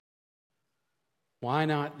Why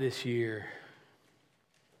not this year?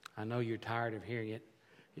 I know you're tired of hearing it.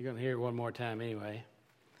 You're going to hear it one more time anyway.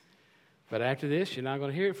 But after this, you're not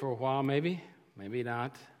going to hear it for a while, maybe. Maybe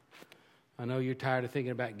not. I know you're tired of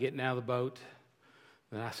thinking about getting out of the boat.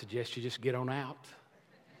 Then I suggest you just get on out.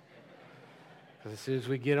 Because as soon as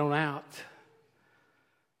we get on out,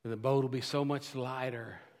 then the boat will be so much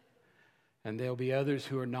lighter. And there'll be others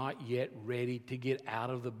who are not yet ready to get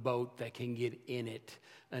out of the boat that can get in it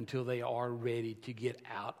until they are ready to get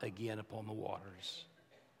out again upon the waters.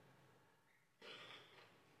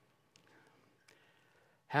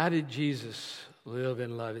 How did Jesus live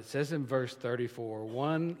and love? It says in verse 34,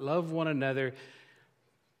 love one another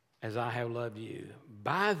as I have loved you.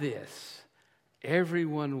 By this,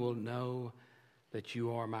 everyone will know that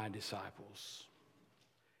you are my disciples.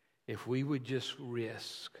 If we would just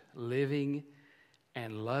risk living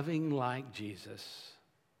and loving like Jesus,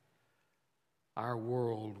 our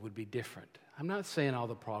world would be different. I'm not saying all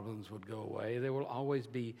the problems would go away. There will always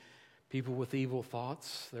be people with evil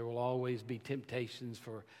thoughts. There will always be temptations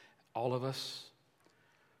for all of us.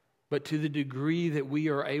 But to the degree that we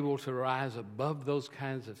are able to rise above those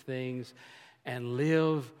kinds of things and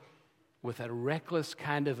live with a reckless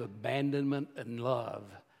kind of abandonment and love,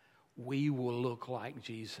 we will look like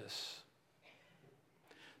Jesus.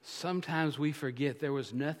 Sometimes we forget there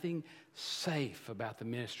was nothing safe about the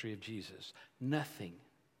ministry of Jesus. Nothing.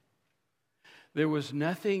 There was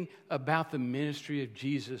nothing about the ministry of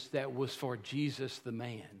Jesus that was for Jesus the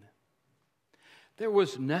man. There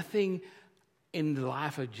was nothing in the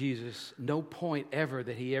life of Jesus, no point ever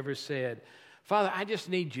that he ever said, Father, I just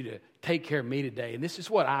need you to take care of me today, and this is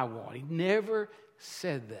what I want. He never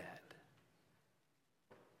said that.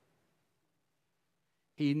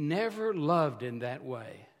 He never loved in that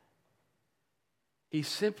way. He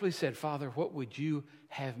simply said, Father, what would you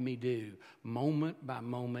have me do moment by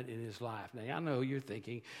moment in his life? Now, I know you're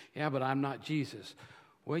thinking, yeah, but I'm not Jesus.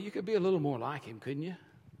 Well, you could be a little more like him, couldn't you?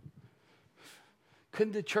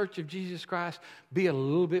 Couldn't the Church of Jesus Christ be a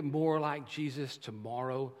little bit more like Jesus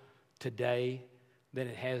tomorrow, today, than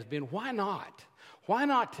it has been? Why not? Why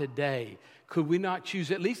not today? Could we not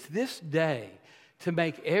choose at least this day to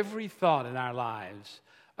make every thought in our lives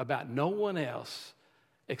about no one else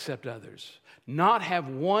except others? Not have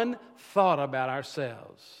one thought about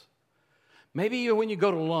ourselves. Maybe when you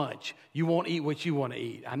go to lunch, you won't eat what you want to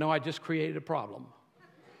eat. I know I just created a problem.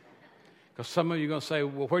 Because some of you are going to say,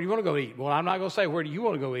 well, where do you want to go eat? Well, I'm not going to say, where do you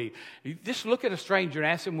want to go eat? You just look at a stranger and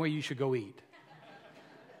ask them where you should go eat.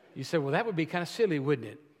 You say, well, that would be kind of silly, wouldn't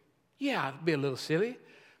it? Yeah, it'd be a little silly.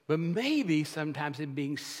 But maybe sometimes in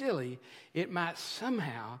being silly, it might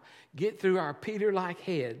somehow get through our Peter-like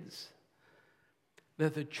heads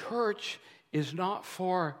that the church is not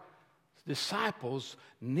for disciples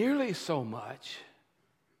nearly so much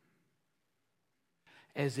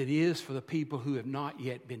as it is for the people who have not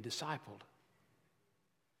yet been discipled.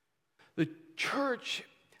 The church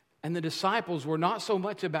and the disciples were not so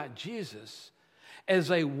much about Jesus as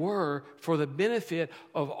they were for the benefit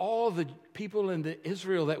of all the people in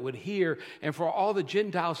Israel that would hear and for all the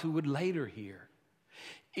Gentiles who would later hear.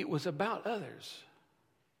 It was about others.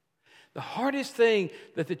 The hardest thing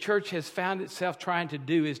that the church has found itself trying to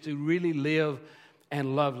do is to really live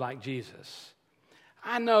and love like Jesus.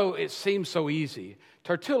 I know it seems so easy.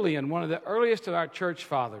 Tertullian, one of the earliest of our church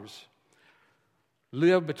fathers,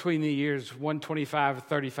 lived between the years 125,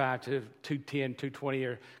 35 to 210, 220,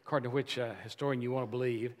 or according to which historian you want to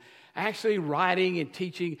believe, actually writing and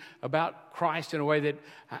teaching about Christ in a way that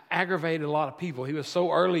aggravated a lot of people. He was so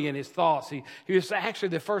early in his thoughts. He was actually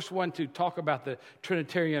the first one to talk about the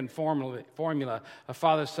Trinitarian formula of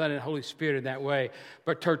Father, Son, and Holy Spirit in that way.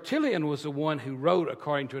 But Tertullian was the one who wrote,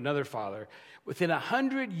 according to another father, within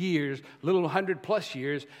 100 years, little 100 plus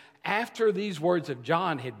years, after these words of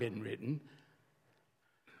John had been written,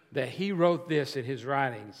 that he wrote this in his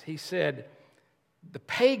writings. He said, the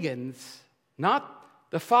pagans, not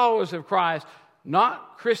the followers of Christ,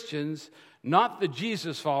 not Christians, not the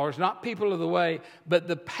Jesus followers, not people of the way, but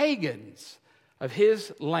the pagans of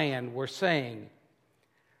his land were saying,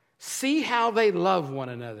 see how they love one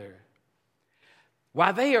another.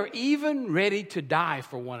 Why, they are even ready to die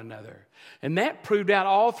for one another. And that proved out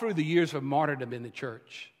all through the years of martyrdom in the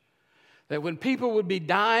church. That when people would be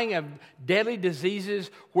dying of deadly diseases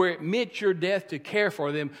where it meant your death to care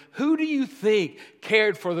for them, who do you think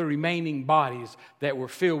cared for the remaining bodies that were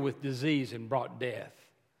filled with disease and brought death?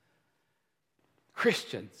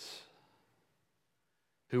 Christians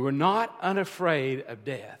who were not unafraid of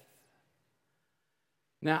death.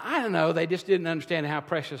 Now, I don't know, they just didn't understand how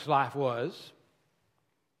precious life was.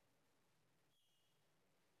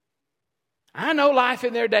 I know life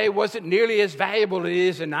in their day wasn't nearly as valuable as it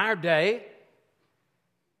is in our day.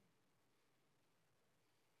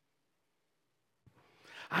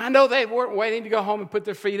 I know they weren't waiting to go home and put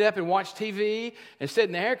their feet up and watch TV and sit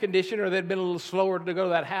in the air conditioner, or they'd been a little slower to go to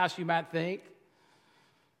that house, you might think.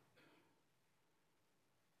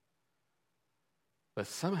 But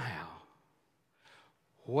somehow,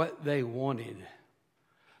 what they wanted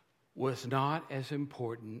was not as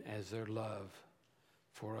important as their love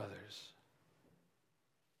for others.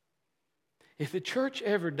 If the church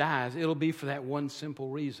ever dies, it'll be for that one simple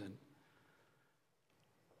reason.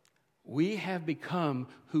 We have become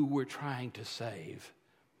who we're trying to save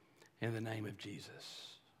in the name of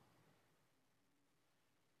Jesus.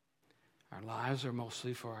 Our lives are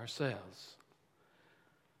mostly for ourselves.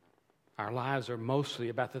 Our lives are mostly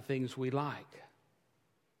about the things we like.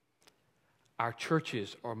 Our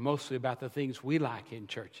churches are mostly about the things we like in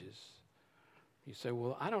churches. You say,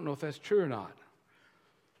 well, I don't know if that's true or not.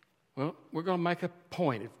 Well, we're going to make a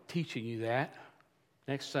point of teaching you that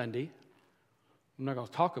next Sunday. I'm not going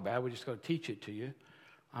to talk about it. We're just going to teach it to you.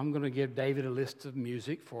 I'm going to give David a list of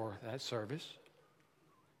music for that service.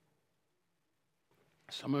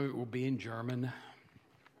 Some of it will be in German,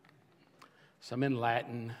 some in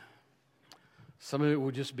Latin, some of it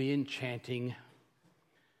will just be in chanting.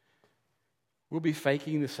 We'll be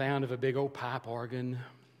faking the sound of a big old pipe organ.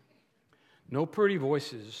 No pretty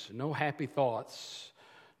voices, no happy thoughts,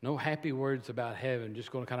 no happy words about heaven,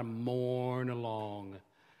 just going to kind of mourn along.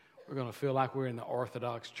 We're going to feel like we're in the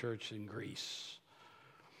Orthodox Church in Greece.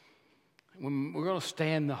 We're going to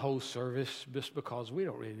stand the whole service just because we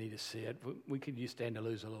don't really need to sit. We could just stand to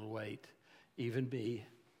lose a little weight, even be.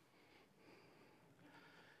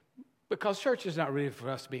 Because church is not really for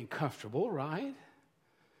us being comfortable, right?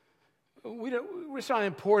 It's not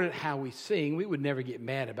important how we sing. We would never get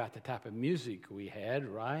mad about the type of music we had,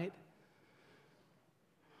 right?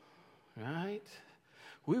 Right?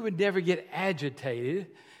 We would never get agitated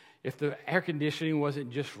if the air conditioning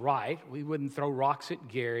wasn't just right. We wouldn't throw rocks at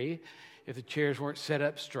Gary if the chairs weren't set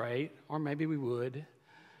up straight, or maybe we would.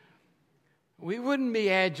 We wouldn't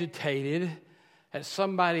be agitated at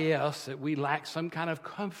somebody else that we lack some kind of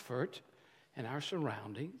comfort in our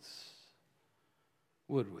surroundings,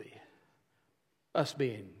 would we? Us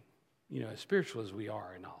being, as spiritual as we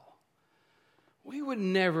are and all. We would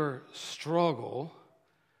never struggle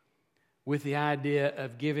with the idea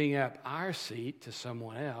of giving up our seat to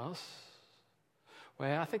someone else.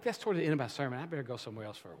 Well, I think that's toward the end of my sermon. I better go somewhere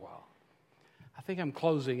else for a while. I think I'm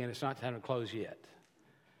closing, and it's not time to close yet.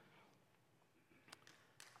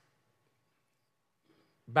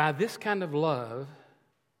 By this kind of love,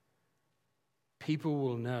 people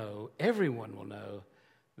will know, everyone will know,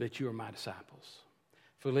 that you are my disciples.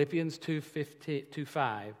 Philippians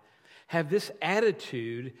 2:5, have this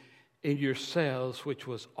attitude in yourselves, which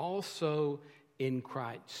was also in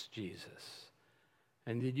Christ Jesus.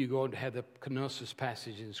 And then you go and have the kenosis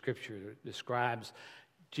passage in Scripture that describes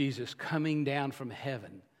Jesus coming down from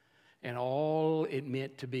heaven and all it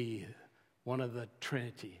meant to be one of the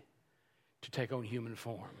Trinity, to take on human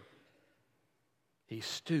form. He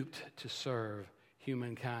stooped to serve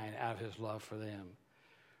humankind out of his love for them.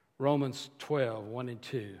 Romans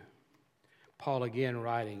 12:1-2. Paul again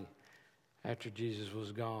writing after Jesus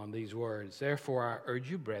was gone these words, therefore I urge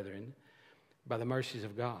you, brethren, by the mercies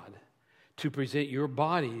of God, to present your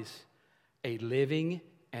bodies a living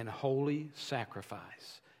and holy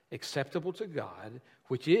sacrifice, acceptable to God,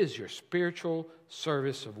 which is your spiritual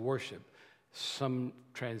service of worship. Some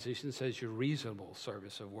translation says your reasonable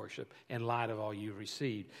service of worship in light of all you've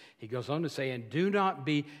received. He goes on to say, and do not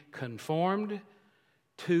be conformed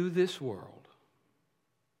to this world,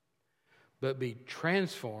 but be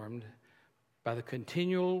transformed by the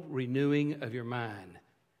continual renewing of your mind.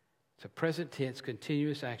 It's a present tense,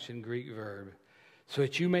 continuous action Greek verb, so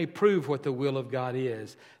that you may prove what the will of God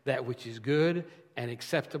is, that which is good and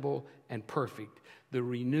acceptable and perfect. The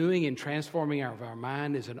renewing and transforming of our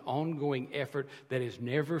mind is an ongoing effort that is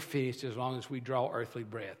never finished as long as we draw earthly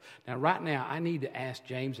breath. Now, right now, I need to ask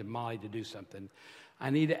James and Molly to do something.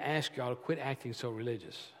 I need to ask y'all to quit acting so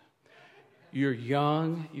religious. You're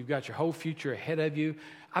young. You've got your whole future ahead of you.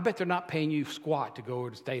 I bet they're not paying you squat to go over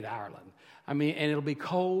to state Ireland. And it'll be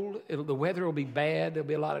cold. The weather will be bad. There'll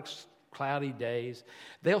be a lot of cloudy days.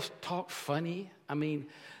 They'll talk funny.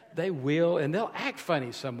 They will, and they'll act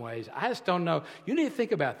funny some ways. I just don't know. You need to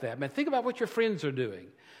think about that, man. Think about what your friends are doing.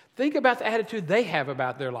 Think about the attitude they have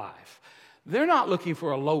about their life. They're not looking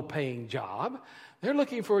for a low-paying job. They're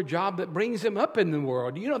looking for a job that brings them up in the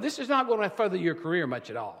world. This is not going to further your career much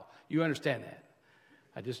at all. You understand that?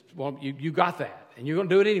 I just want you got that, and you're going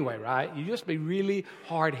to do it anyway, right? You just be really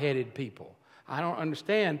hard-headed people. I don't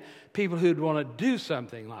understand people who'd want to do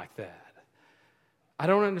something like that. I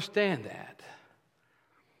don't understand that.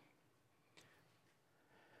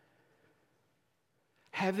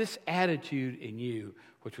 Have this attitude in you,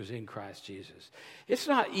 which was in Christ Jesus. It's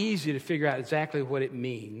not easy to figure out exactly what it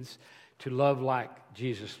means to love like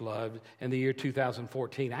Jesus loved in the year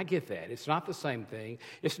 2014. I get that. It's not the same thing.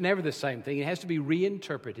 It's never the same thing. It has to be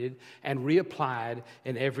reinterpreted and reapplied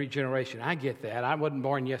in every generation. I get that. I wasn't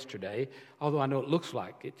born yesterday, although I know it looks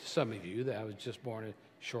like it to some of you that I was just born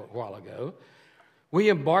a short while ago.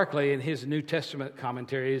 William Barclay, in his New Testament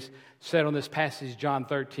commentaries, said on this passage, John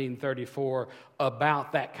 13:34,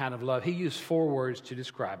 about that kind of love. He used 4 words to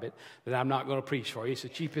describe it that I'm not going to preach for you. It's the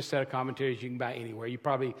cheapest set of commentaries you can buy anywhere. You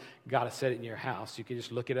probably got a set it in your house. You can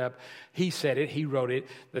just look it up. He said it, he wrote it,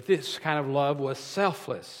 that this kind of love was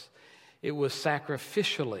selfless. It was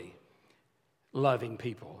sacrificially loving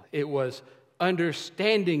people. It was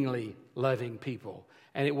understandingly loving people.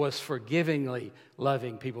 And it was forgivingly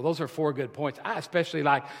loving people. Those are 4 good points. I especially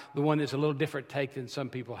like the one that's a little different take than some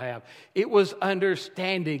people have. It was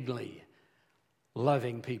understandingly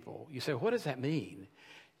loving people. You say, what does that mean?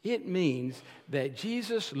 It means that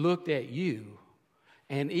Jesus looked at you,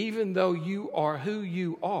 and even though you are who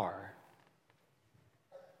you are,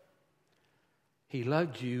 he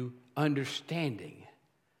loved you understanding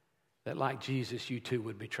that like Jesus, you too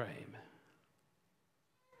would betray him.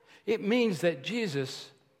 It means that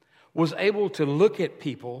Jesus was able to look at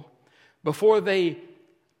people before they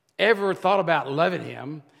ever thought about loving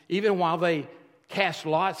him, even while they cast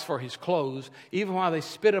lots for his clothes, even while they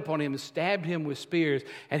spit upon him and stabbed him with spears,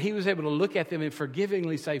 and he was able to look at them and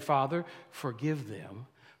forgivingly say, Father, forgive them,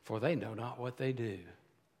 for they know not what they do.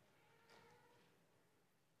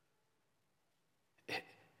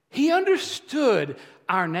 He understood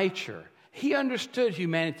our nature. He understood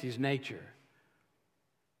humanity's nature.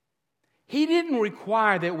 He didn't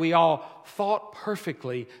require that we all thought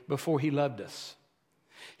perfectly before he loved us.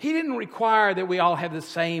 He didn't require that we all have the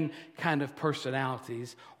same kind of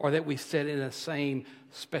personalities or that we sit in the same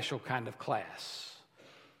special kind of class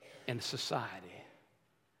in society.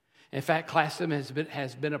 In fact, classism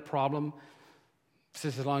has been a problem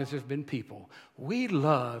since as long as there's been people. We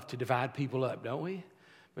love to divide people up, don't we?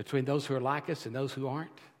 Between those who are like us and those who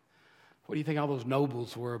aren't. What do you think all those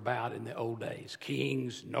nobles were about in the old days?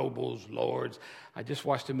 Kings, nobles, lords. I just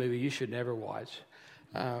watched a movie you should never watch.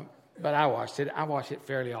 But I watched it. I watched it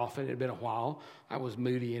fairly often. It had been a while. I was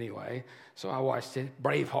moody anyway. So I watched it.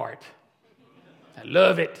 Braveheart. I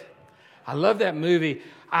love it. I love that movie.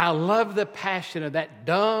 I love the passion of that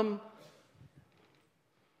dumb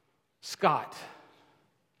Scot.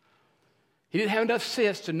 He didn't have enough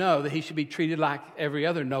sense to know that he should be treated like every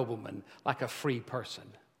other nobleman, like a free person.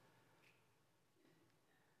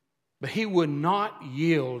 But he would not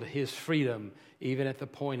yield his freedom even at the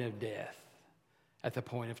point of death, at the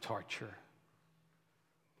point of torture.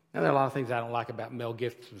 Now, there are a lot of things I don't like about Mel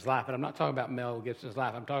Gibson's life, but I'm not talking about Mel Gibson's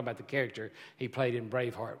life. I'm talking about the character he played in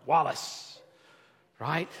Braveheart, Wallace,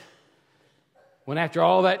 right? When after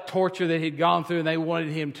all that torture that he'd gone through and they wanted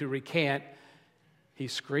him to recant, he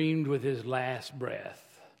screamed with his last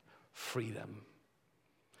breath, freedom.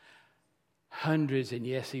 Hundreds and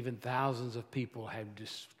yes, even thousands of people had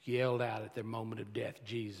just yelled out at their moment of death,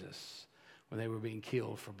 Jesus, when they were being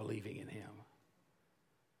killed for believing in him.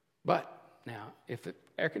 But now, if the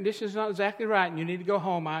air conditioning is not exactly right and you need to go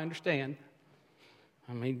home, I understand.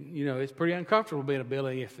 I mean, you know, it's pretty uncomfortable being in a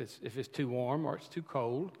building if it's too warm or it's too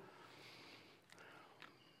cold.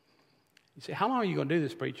 You say, how long are you going to do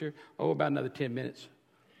this, preacher? Oh, about another 10 minutes.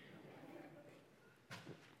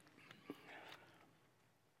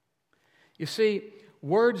 You see,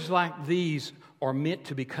 words like these are meant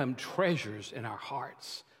to become treasures in our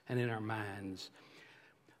hearts and in our minds.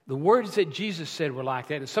 The words that Jesus said were like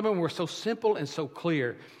that, and some of them were so simple and so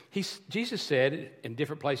clear. Jesus said in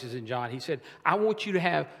different places in John, he said, I want you to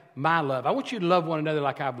have my love. I want you to love one another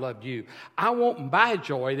like I've loved you. I want my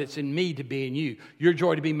joy that's in me to be in you. Your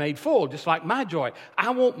joy to be made full, just like my joy. I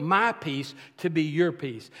want my peace to be your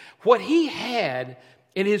peace. What he had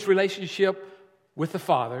in his relationship with the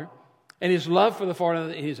Father and his love for the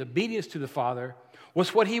Father and his obedience to the Father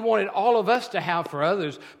was what he wanted all of us to have for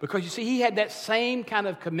others, because you see, he had that same kind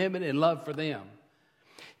of commitment and love for them.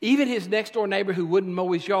 Even his next door neighbor who wouldn't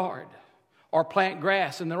mow his yard or plant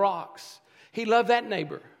grass in the rocks, he loved that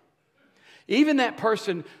neighbor. Even that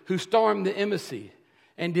person who stormed the embassy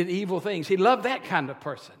and did evil things, he loved that kind of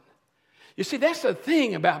person. You see, that's the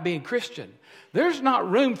thing about being Christian. There's not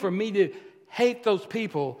room for me to hate those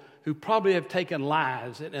people who probably have taken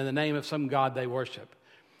lives in the name of some God they worship.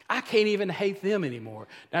 I can't even hate them anymore.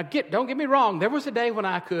 Now, don't get me wrong. There was a day when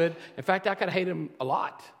I could. In fact, I could hate them a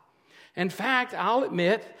lot. In fact, I'll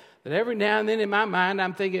admit that every now and then in my mind,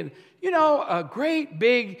 I'm thinking, a great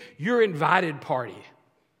big you're invited party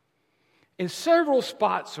in several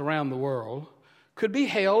spots around the world could be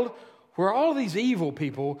held where all these evil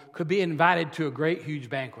people could be invited to a great, huge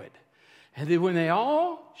banquet. And then when they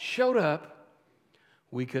all showed up,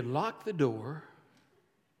 we could lock the door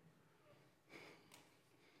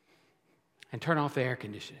and turn off the air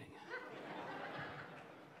conditioning.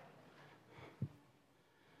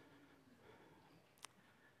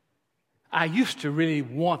 I used to really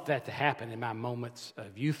want that to happen in my moments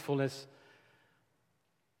of youthfulness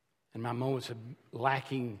and my moments of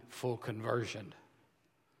lacking full conversion.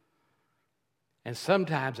 And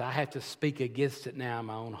sometimes I have to speak against it now in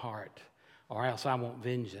my own heart, or else I want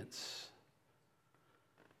vengeance.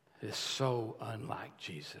 It is so unlike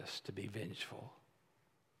Jesus to be vengeful.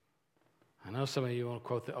 I know some of you want to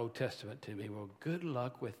quote the Old Testament to me. Well, good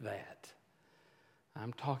luck with that.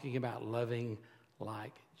 I'm talking about loving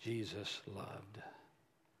like Jesus loved.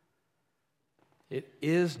 It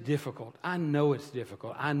is difficult. I know it's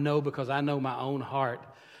difficult. I know because I know my own heart.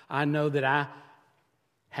 I know that I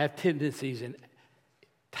have tendencies in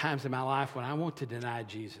times in my life when I want to deny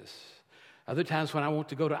Jesus. Other times when I want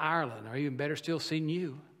to go to Ireland, or even better still, seen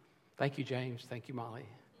you. Thank you, James. Thank you, Molly.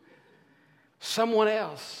 Someone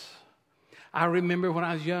else. I remember when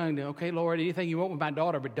I was young, okay, Lord, anything you want with my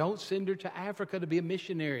daughter, but don't send her to Africa to be a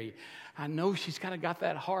missionary. I know she's kind of got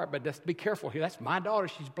that heart, but just be careful here. That's my daughter.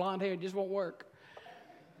 She's blonde hair. It just won't work.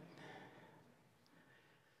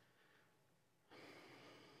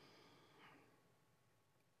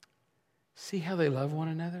 See how they love one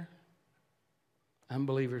another?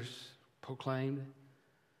 Unbelievers proclaimed.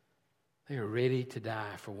 They are ready to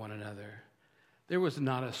die for one another. There was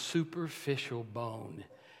not a superficial bone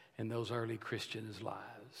in those early Christians'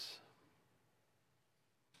 lives.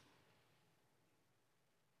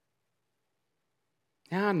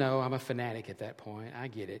 Now, I know I'm a fanatic at that point. I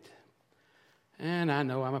get it. And I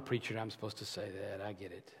know I'm a preacher and I'm supposed to say that. I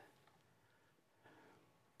get it.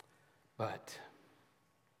 But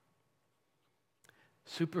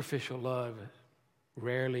superficial love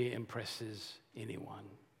rarely impresses anyone.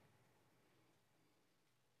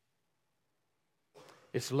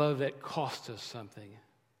 It's love that costs us something.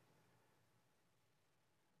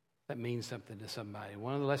 That means something to somebody.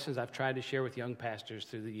 One of the lessons I've tried to share with young pastors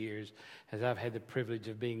through the years, as I've had the privilege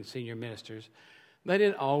of being senior ministers, they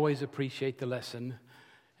didn't always appreciate the lesson,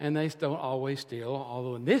 and they don't always still,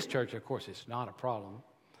 although in this church, of course, it's not a problem.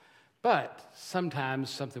 But sometimes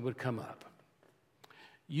something would come up.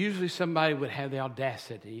 Usually somebody would have the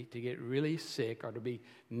audacity to get really sick or to be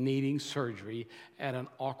needing surgery at an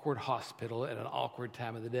awkward hospital at an awkward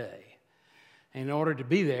time of the day. And in order to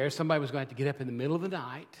be there, somebody was going to have to get up in the middle of the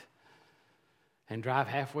night and drive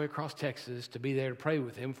halfway across Texas to be there to pray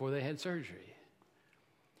with him before they had surgery.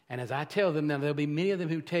 And as I tell them, now there'll be many of them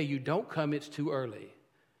who tell you, don't come, it's too early.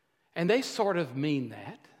 And they sort of mean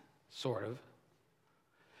that, sort of.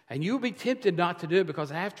 And you'll be tempted not to do it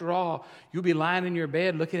because after all, you'll be lying in your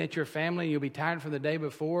bed looking at your family and you'll be tired from the day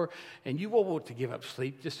before and you won't want to give up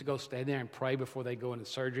sleep just to go stand there and pray before they go into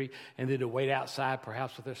surgery and then to wait outside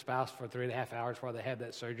perhaps with their spouse for 3.5 hours while they have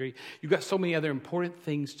that surgery. You've got so many other important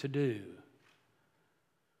things to do.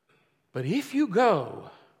 But if you go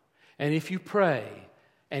and if you pray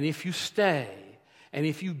and if you stay and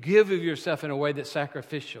if you give of yourself in a way that's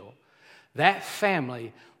sacrificial, that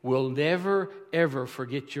family will never, ever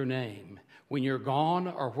forget your name when you're gone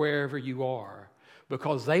or wherever you are,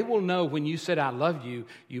 because they will know when you said, I love you,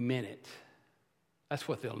 you meant it. That's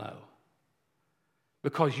what they'll know.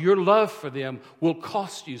 Because your love for them will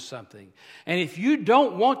cost you something. And if you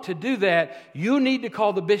don't want to do that, you need to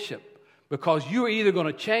call the bishop, because you're either going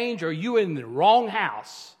to change or you're in the wrong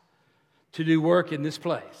house to do work in this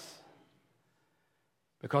place.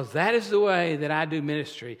 Because that is the way that I do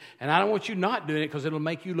ministry. And I don't want you not doing it because it'll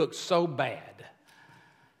make you look so bad.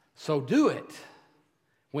 So do it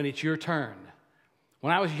when it's your turn.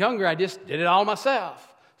 When I was younger, I just did it all myself.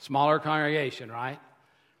 Smaller congregation, right?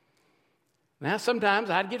 Now,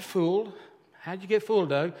 sometimes I'd get fooled. How'd you get fooled,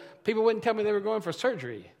 Doug? People wouldn't tell me they were going for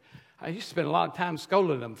surgery. I used to spend a lot of time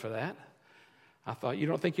scolding them for that. I thought, you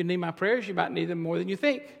don't think you need my prayers? You might need them more than you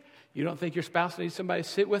think. You don't think your spouse needs somebody to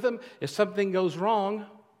sit with them? If something goes wrong,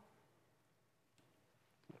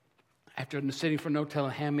 after sitting for no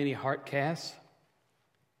telling how many heart casts,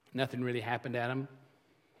 nothing really happened at them.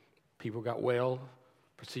 People got well.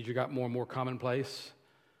 Procedure got more and more commonplace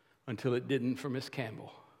until it didn't for Miss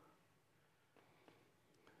Campbell.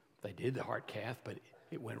 They did the heart cath, but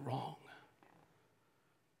it went wrong.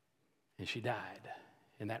 And she died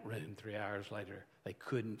in that room 3 hours later. They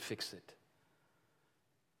couldn't fix it.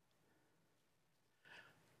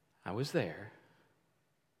 I was there.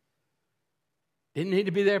 Didn't need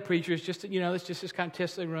to be there, preacher. It's just, it's just this kind of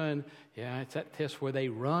test they run. Yeah, it's that test where they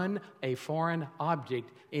run a foreign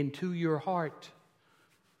object into your heart.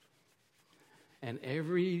 And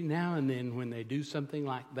every now and then when they do something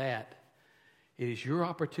like that, it is your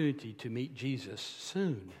opportunity to meet Jesus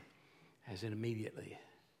soon, as in immediately.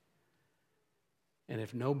 And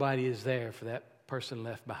if nobody is there for that person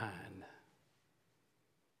left behind,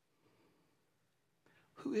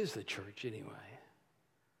 who is the church anyway?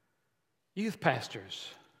 Youth pastors,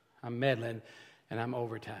 I'm meddling and I'm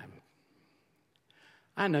overtime.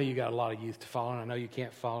 I know you got a lot of youth to follow, and I know you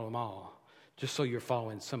can't follow them all, just so you're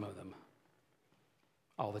following some of them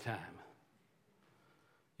all the time.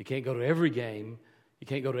 You can't go to every game. You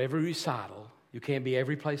can't go to every recital. You can't be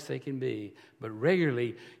every place they can be, but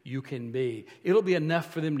regularly you can be. It'll be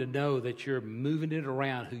enough for them to know that you're moving it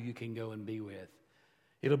around who you can go and be with.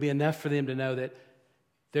 It'll be enough for them to know that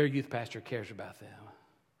their youth pastor cares about them.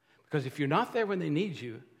 Because if you're not there when they need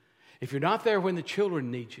you, if you're not there when the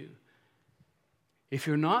children need you, if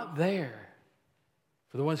you're not there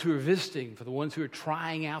for the ones who are visiting, for the ones who are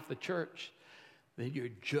trying out the church, then you're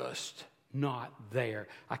just not there.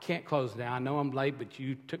 I can't close now. I know I'm late, but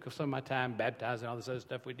you took some of my time baptizing all this other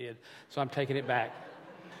stuff we did, so I'm taking it back.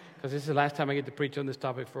 Because this is the last time I get to preach on this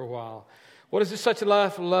topic for a while. What does such a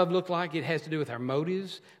love look like? It has to do with our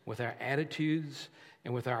motives, with our attitudes,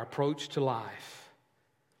 and with our approach to life,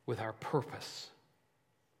 with our purpose.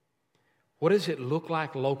 What does it look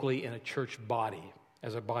like locally in a church body,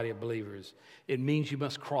 as a body of believers? It means you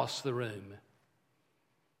must cross the room.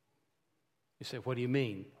 You say, what do you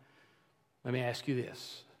mean? Let me ask you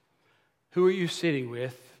this. Who are you sitting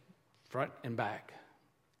with, front and back,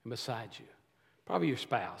 and beside you? Probably your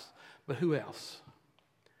spouse, but who else?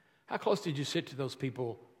 How close did you sit to those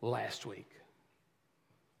people last week?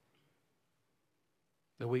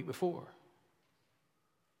 The week before?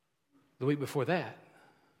 The week before that?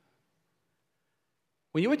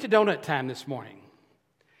 When you went to donut time this morning,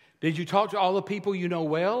 did you talk to all the people you know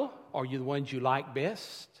well, or the ones you like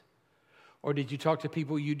best? Or did you talk to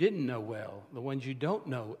people you didn't know well, the ones you don't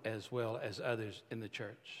know as well as others in the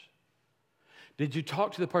church? Did you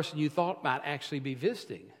talk to the person you thought might actually be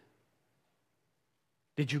visiting?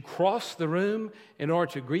 Did you cross the room in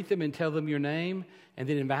order to greet them and tell them your name and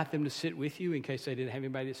then invite them to sit with you in case they didn't have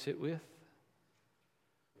anybody to sit with?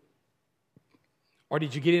 Or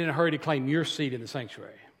did you get in a hurry to claim your seat in the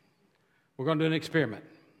sanctuary? We're going to do an experiment.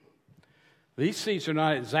 These seats are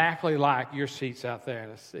not exactly like your seats out there.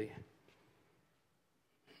 Let's see.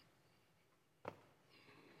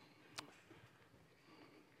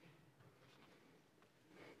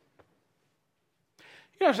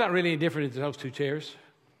 You know, it's not really any different than those two chairs.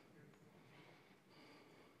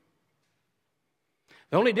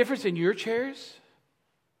 The only difference in your chairs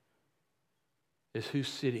is who's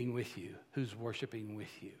sitting with you, who's worshiping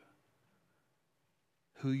with you,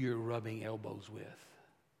 who you're rubbing elbows with.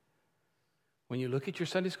 When you look at your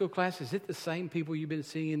Sunday school class, is it the same people you've been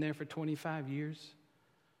seeing in there for 25 years?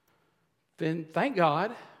 Then thank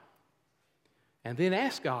God, and then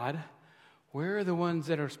ask God, where are the ones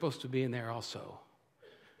that are supposed to be in there also?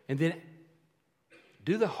 And then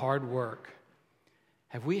do the hard work.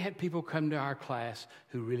 Have we had people come to our class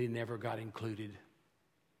who really never got included?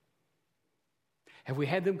 Have we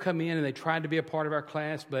had them come in and they tried to be a part of our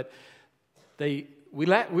class, but we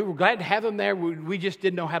were glad to have them there. We just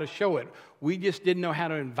didn't know how to show it. We just didn't know how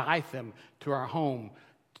to invite them to our home,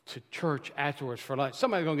 to church afterwards for lunch.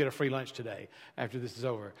 Somebody's going to get a free lunch today after this is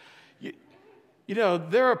over. You know,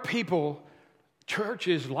 there are people,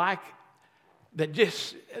 churches like that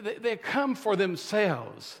just, they come for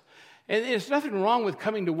themselves. And there's nothing wrong with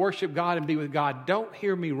coming to worship God and be with God. Don't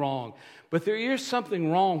hear me wrong. But there is something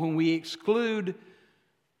wrong when we exclude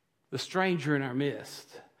the stranger in our midst.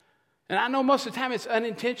 And I know most of the time it's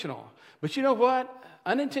unintentional. But you know what?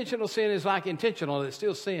 Unintentional sin is like intentional. It's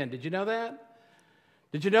still sin. Did you know that?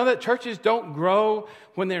 Did you know that churches don't grow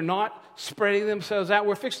when they're not spreading themselves out?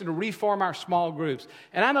 We're fixing to reform our small groups.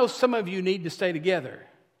 And I know some of you need to stay together.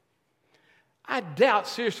 I doubt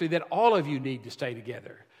seriously that all of you need to stay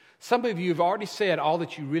together. Some of you have already said all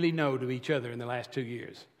that you really know to each other in the last 2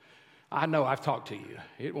 years. I know I've talked to you.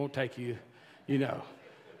 It won't take you,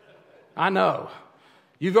 I know.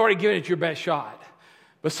 You've already given it your best shot.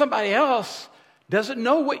 But somebody else doesn't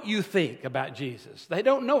know what you think about Jesus. They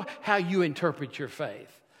don't know how you interpret your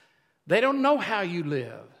faith. They don't know how you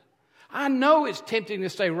live. I know it's tempting to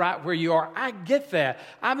stay right where you are. I get that.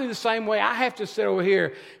 I do the same way. I have to sit over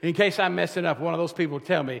here in case I'm messing up. One of those people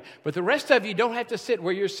tell me. But the rest of you don't have to sit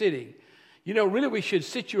where you're sitting. You know, really we should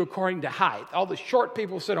sit you according to height. All the short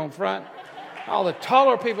people sit on front. All the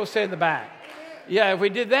taller people sit in the back. Yeah, if we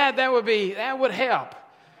did that, that would help.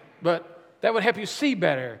 But that would help you see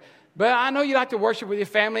better. But I know you like to worship with your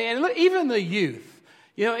family. And look, even the youth.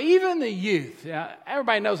 You know, even the youth.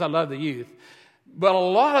 Everybody knows I love the youth. But a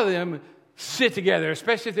lot of them sit together,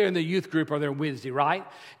 especially if they're in the youth group or they're Wednesday, right?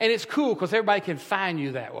 And it's cool because everybody can find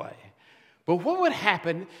you that way. But what would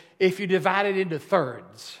happen if you divided into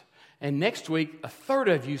thirds? And next week, a third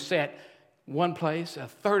of you sat one place, a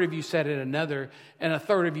third of you sat at another, and a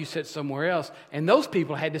third of you sat somewhere else. And those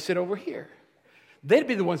people had to sit over here. They'd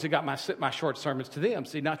be the ones that got my short sermons to them.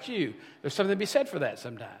 See, not you. There's something to be said for that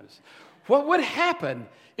sometimes. What would happen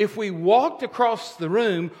if we walked across the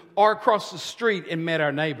room or across the street and met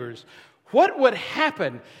our neighbors? What would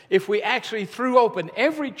happen if we actually threw open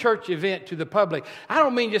every church event to the public? I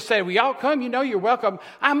don't mean just say, we all come, you know you're welcome.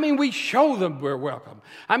 I mean we show them we're welcome.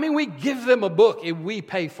 I mean we give them a book and we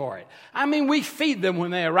pay for it. I mean we feed them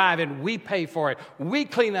when they arrive and we pay for it. We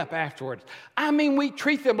clean up afterwards. I mean we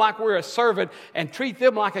treat them like we're a servant and treat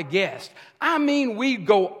them like a guest. I mean we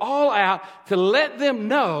go all out to let them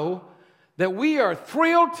know that we are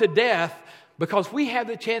thrilled to death because we have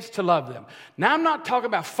the chance to love them. Now, I'm not talking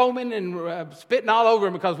about foaming and spitting all over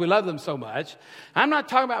them because we love them so much. I'm not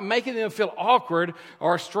talking about making them feel awkward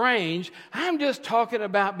or strange. I'm just talking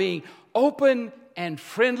about being open and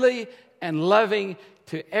friendly and loving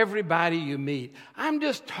to everybody you meet. I'm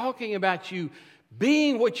just talking about you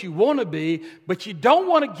being what you want to be, but you don't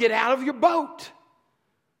want to get out of your boat.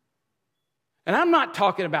 And I'm not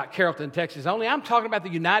talking about Carrollton, Texas only. I'm talking about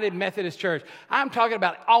the United Methodist Church. I'm talking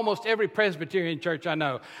about almost every Presbyterian church I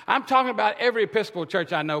know. I'm talking about every Episcopal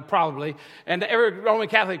church I know, probably, and every Roman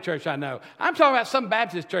Catholic church I know. I'm talking about some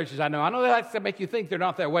Baptist churches I know. I know they like to make you think they're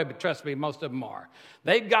not that way, but trust me, most of them are.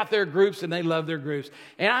 They've got their groups, and they love their groups.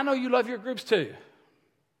 And I know you love your groups, too.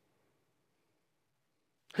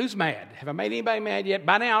 Who's mad? Have I made anybody mad yet?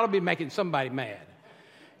 By now, I'll be making somebody mad.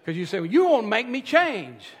 Because you say, well, you won't make me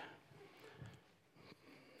change.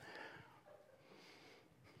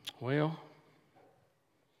 Well,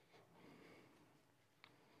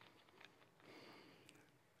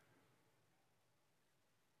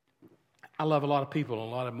 I love a lot of people, and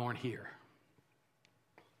a lot of them aren't here.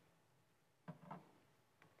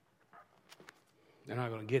 They're not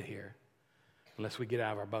going to get here unless we get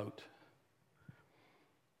out of our boat.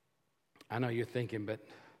 I know you're thinking, but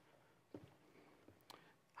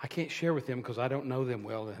I can't share with them because I don't know them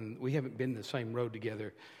well, and we haven't been the same road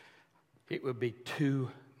together. It would be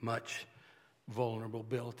too much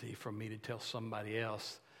vulnerability for me to tell somebody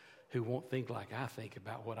else who won't think like I think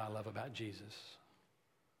about what I love about Jesus.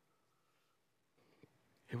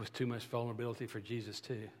 It was too much vulnerability for Jesus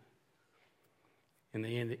too. In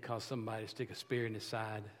the end, it caused somebody to stick a spear in his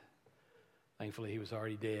side. Thankfully, he was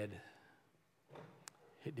already dead.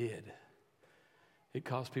 It did. It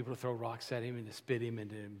caused people to throw rocks at him and to spit him and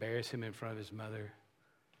to embarrass him in front of his mother.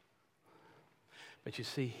 But you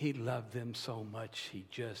see, he loved them so much, he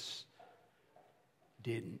just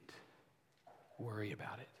didn't worry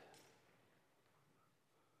about it.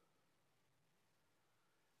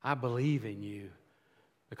 I believe in you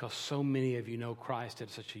because so many of you know Christ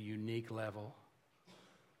at such a unique level.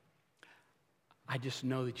 I just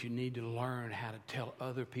know that you need to learn how to tell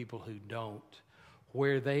other people who don't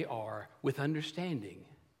where they are with understanding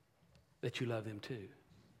that you love them too.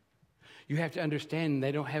 You have to understand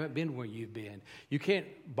they haven't been where you've been. You can't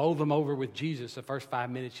bowl them over with Jesus the first 5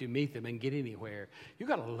 minutes you meet them and get anywhere. You've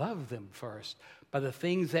got to love them first by the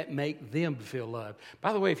things that make them feel loved.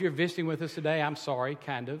 By the way, if you're visiting with us today, I'm sorry,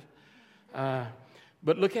 kind of.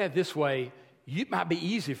 But look at it this way. It might be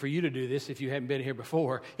easy for you to do this if you haven't been here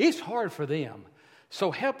before. It's hard for them.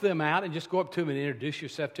 So help them out and just go up to them and introduce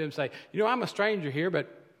yourself to them and say, I'm a stranger here,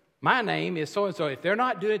 but my name is so-and-so. If they're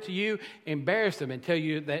not doing it to you, embarrass them and tell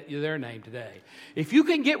you that you're their name today. If you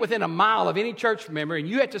can get within a mile of any church member and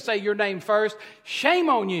you have to say your name first, shame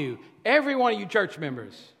on you, every one of you church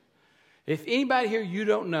members. If anybody here you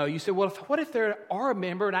don't know, you say, well, what if they are a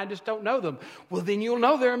member and I just don't know them? Well, then you'll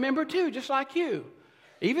know they're a member too, just like you.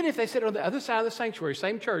 Even if they sit on the other side of the sanctuary,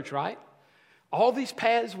 same church, right? All these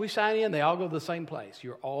paths we sign in, they all go to the same place.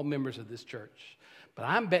 You're all members of this church. But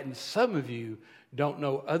I'm betting some of you don't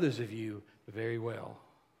know others of you very well.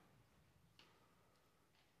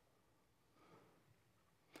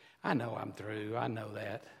 I know I'm through. I know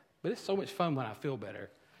that. But it's so much fun when I feel better.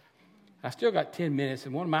 I still got 10 minutes,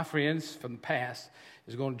 and one of my friends from the past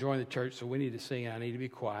is going to join the church, so we need to sing, and I need to be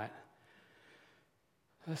quiet.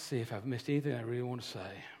 Let's see if I've missed anything I really want to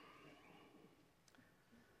say.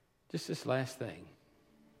 Just this last thing.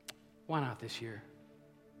 Why not this year?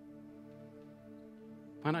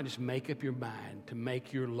 Why not just make up your mind to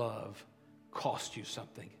make your love cost you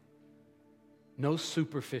something? No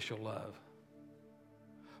superficial love.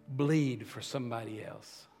 Bleed for somebody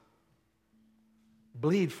else.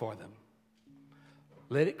 Bleed for them.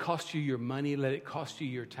 Let it cost you your money. Let it cost you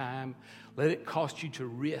your time. Let it cost you to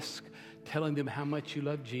risk telling them how much you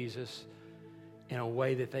love Jesus in a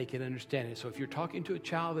way that they can understand it. So if you're talking to a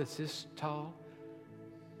child that's this tall,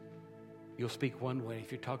 you'll speak one way.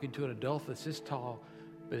 If you're talking to an adult that's this tall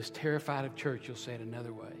but is terrified of church, you'll say it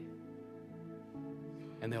another way.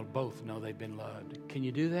 And they'll both know they've been loved. Can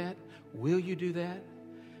you do that? Will you do that?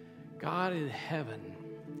 God in heaven,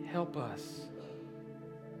 help us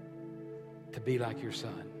to be like your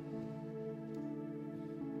Son.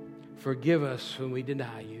 Forgive us when we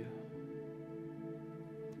deny you.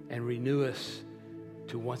 And renew us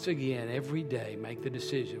to once again, every day, make the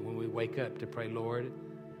decision when we wake up to pray, Lord,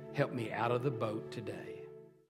 help me out of the boat today.